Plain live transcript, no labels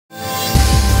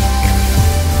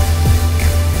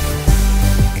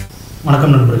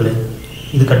வணக்கம் நண்பர்களே,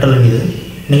 இது கட்டல் இது.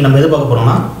 இன்றைக்கி நம்ம எது பார்க்க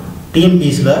போகிறோம்னா,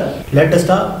 டிஎன்பிஎஸ்சியில்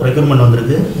லேட்டஸ்ட்டாக ரெக்ரூட்மெண்ட்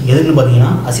வந்திருக்கு. எதுக்குன்னு பார்த்தீங்கன்னா,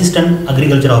 அசிஸ்டன்ட்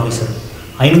அக்ரிகல்ச்சர் ஆஃபீஸர்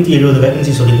 570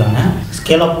 வேகன்சி சொல்லியிருக்காங்க.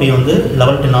 ஸ்கேல் ஆஃப் பே வந்து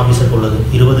லெவல் 10 ஆஃபீஸருக்கு உள்ளது.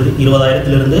 20,000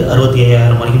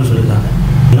 65,000 வரைக்கும் சொல்லியிருக்காங்க.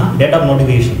 டேட் ஆஃப்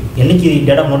நோட்டிஃபிகேஷன் என்றைக்கு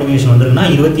டேட் ஆஃப் நோட்டிஃபிகேஷன் வந்துருக்குன்னா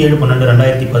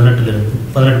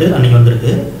 27/12/2018 அன்றைக்கி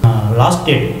வந்திருக்கு. லாஸ்ட்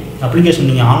டேட் அப்ளிகேஷன்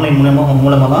நீங்கள் ஆன்லைன்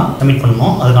மூலமாக தான் சப்மிட்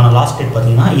பண்ணணும். அதுக்கான லாஸ்ட் டேட்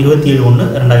பார்த்தீங்கன்னா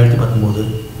 27/1/2019.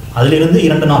 அதிலிருந்து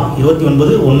 2 நாள்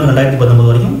 29/1/2019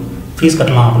 வரைக்கும் ஃபீஸ்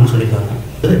கட்டலாம் அப்படின்னு சொல்லியிருக்காங்க.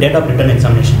 இது டேட் ஆஃப் ரிட்டன்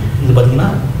எக்ஸாமினேஷன். இது பார்த்தீங்கன்னா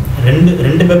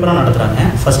ரெண்டு பேப்பராக நடத்துகிறாங்க.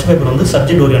 ஃபஸ்ட் பேப்பர் வந்து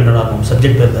சப்ஜெக்ட் ஓரியன்டாக இருக்கும்,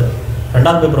 சப்ஜெக்ட் பேப்பர்.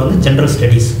 ரெண்டாவது பேப்பர் வந்து ஜென்ரல்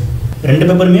ஸ்டடீஸ். ரெண்டு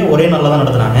பேப்பருமே ஒரே நாளில் தான்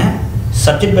நடத்துகிறாங்க.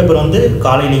 சப்ஜெக்ட் பேப்பர் வந்து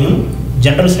காலையிலையும்,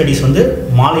 ஜென்ரல் ஸ்டடீஸ் வந்து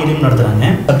மாலையிலையும் நடத்துகிறாங்க.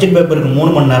 சப்ஜெக்ட் பேப்பருக்கு 3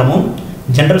 மணி நேரமும்,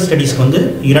 ஜென்ரல் ஸ்டடீஸ்க்கு வந்து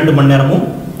 2 மணி நேரமும்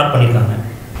ஸ்டார்ட் பண்ணியிருக்காங்க.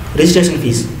 ரிஜிஸ்ட்ரேஷன்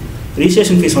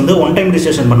ஃபீஸ் வந்து ஒன் டைம்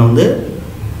ரிஜிஸ்ட்ரேஷன் பண்ண வந்து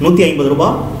 150 ரூபா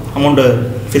அமௌண்ட்டு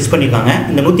ஃபிக்ஸ் பண்ணியிருக்காங்க.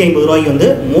 இந்த 150 ரூபாய்க்கு வந்து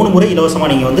 3 முறை இலவசமாக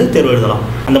நீங்கள் வந்து தேர்வு எழுதலாம்.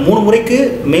 அந்த 3 முறைக்கு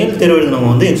மேல் தேர்வு எழுதினவங்க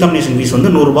வந்து எக்ஸாமினேஷன் ஃபீஸ் வந்து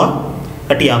 100 ரூபா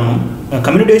கட்டி ஆகணும்.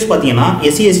 கம்யூனிட்டி வைஸ் பார்த்தீங்கன்னா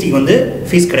SC STக்கு வந்து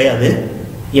ஃபீஸ் கிடையாது.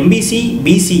 MBC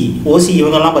BC OC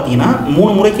இவங்கெல்லாம் பார்த்தீங்கன்னா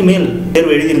 3 முறைக்கு மேல்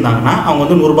தேர்வு எழுதியிருந்தாங்கன்னா அவங்க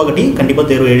வந்து 100 ரூபா கட்டி கண்டிப்பாக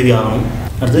தேர்வு எழுதி ஆகணும்.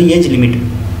 அடுத்தது ஏஜ்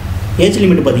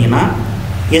லிமிட் பார்த்தீங்கன்னா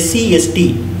SC ST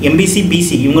MBC BC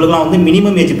இவங்களுக்குலாம் வந்து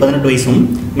மினிமம் ஏஜ் 18 வயசும்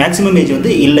மேக்ஸிமம் ஏஜ்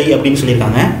வந்து இல்லை அப்படின்னு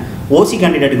சொல்லியிருக்காங்க. OC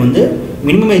கேண்டிடேட்டுக்கு வந்து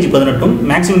மினிமம் ஏஜ் 18ம்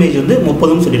மேக்ஸிமம் ஏஜ் வந்து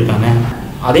 30ம் சொல்லியிருக்காங்க.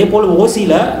 அதே போல்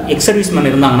OCயில் எக்ஸ் சர்வீஸ் மேன்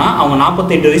இருந்தாங்கன்னா அவங்க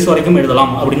 48 வயசு வரைக்கும்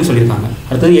எழுதலாம் அப்படின்னு சொல்லியிருக்காங்க.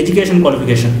 அடுத்தது எஜுகேஷன்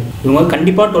குவாலிஃபிகேஷன். இவங்க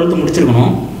கண்டிப்பாக 12th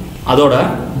முடிச்சிருக்கணும். அதோட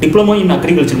டிப்ளமோ இன்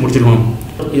அக்ரிகல்ச்சர் முடிச்சிருக்கணும்.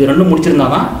 இது ரெண்டும் முடிச்சிருந்தா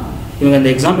தான் இவங்க இந்த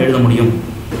எக்ஸாம் எழுத முடியும்.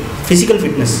 ஃபிசிக்கல்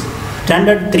ஃபிட்னஸ்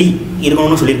ஸ்டாண்டர்ட் 3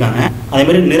 இருக்கணும்னு சொல்லியிருக்காங்க.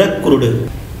 அதேமாதிரி நிறக்குருடு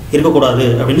இருக்கக்கூடாது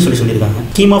அப்படின்னு சொல்லியிருக்காங்க.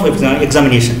 ஸ்கீம் ஆஃப்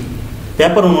எக்ஸாமினேஷன்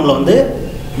பேப்பர் 1ல் வந்து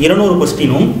 200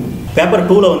 கொஸ்டினும், பேப்பர்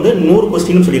 2ல் வந்து 100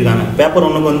 கொஸ்டினும் சொல்லியிருக்காங்க. பேப்பர்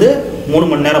 1க்கு வந்து 3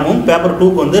 மணி நேரமும், பேப்பர்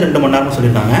 2க்கு வந்து 2 மணி நேரமும்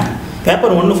சொல்லியிருக்காங்க.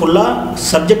 பேப்பர் 1 ஃபுல்லாக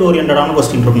சப்ஜெக்ட் ஓரியன்டான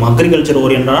கொஸ்டின் இருக்கும். அக்ரிகல்ச்சர்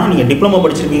ஓரியன்டாக நீங்கள் டிப்ளமோ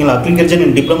படிச்சிருப்பீங்களா, அக்ரிகல்ச்சர்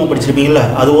டிப்ளமோ படிச்சிருப்பீங்களா,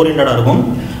 அது ஓரியன்டாக இருக்கும்.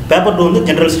 பேப்பர் 2 வந்து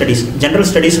ஜென்ரல்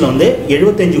ஸ்டடீஸில் வந்து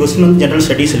 75 கொஸ்டின் வந்து general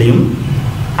ஸ்டடீஸ்லையும்,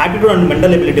 aptitude and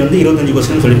mental ability வந்து 25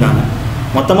 கொஸ்டின் சொல்லியிருக்காங்க.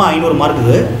 மொத்தமாக 500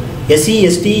 மார்க்குக்கு SC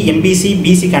ST MBC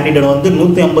BC candidate வந்து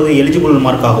 150 எலிஜிபிள்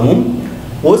மார்க்காகவும்,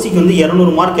 OCக்கு வந்து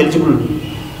 200 மார்க் எலிஜிபிள்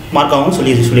மார்க்காகவும்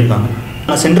சொல்லியிருக்காங்க.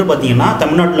 சென்டர் பார்த்தீங்கன்னா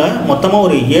தமிழ்நாட்டில் மொத்தமாக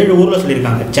ஒரு 7 ஊரில்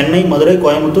சொல்லியிருக்காங்க. சென்னை, மதுரை,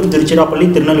 கோயம்புத்தூர், திருச்சிராப்பள்ளி,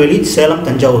 திருநெல்வேலி, சேலம்,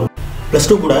 தஞ்சாவூர்.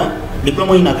 +2 கூட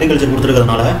டிப்ளமோ இன் அக்ரிகல்ச்சர்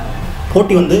கொடுத்துருக்கிறதுனால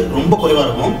போட்டி வந்து ரொம்ப குறைவாக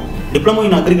இருக்கும். டிப்ளமோ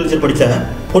இன் அக்ரிகல்ச்சர் படித்த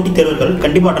போட்டித் தேர்வர்கள்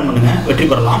கண்டிப்பாக அட்டன் பண்ணுங்கள், வெற்றி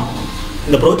பெறலாம்.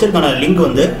 இந்த ப்ரோச்சருக்கான லிங்க்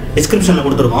வந்து டிஸ்கிரிப்ஷனில்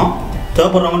கொடுத்துருக்கோம்.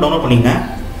 தேவைப்படுறவங்க டவுன்லோட் பண்ணிங்க.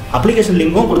 அப்ளிகேஷன்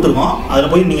லிங்க்கும் கொடுத்துருக்கோம், அதில்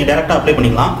போய் நீங்கள் டேரெக்டாக அப்ளை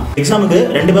பண்ணிக்கலாம். எக்ஸாமுக்கு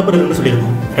 2 பேப்பர் இருக்குன்னு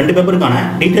சொல்லியிருக்கோம். 2 பேப்பருக்கான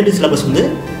டீட்டெயில்டு சிலபஸ் வந்து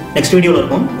நெக்ஸ்ட் வீடியோவில்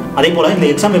இருக்கும். அதே போல் இந்த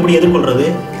எக்ஸாம் எப்படி எதிர்கொள்கிறது,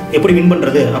 எப்படி வின்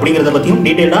பண்ணுறது அப்படிங்கிறத பற்றியும்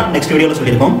டீட்டெயிலாக நெக்ஸ்ட் வீடியோவில்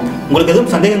சொல்லியிருக்கோம். உங்களுக்கு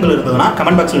எதுவும் சந்தேகங்கள் இருந்ததுன்னா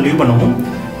கமெண்ட் பாக்ஸில் லீவ் பண்ணவும்.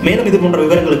 மேலும் இது போன்ற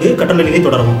விவரங்களுக்கு கட்டளை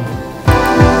தொடரவும்.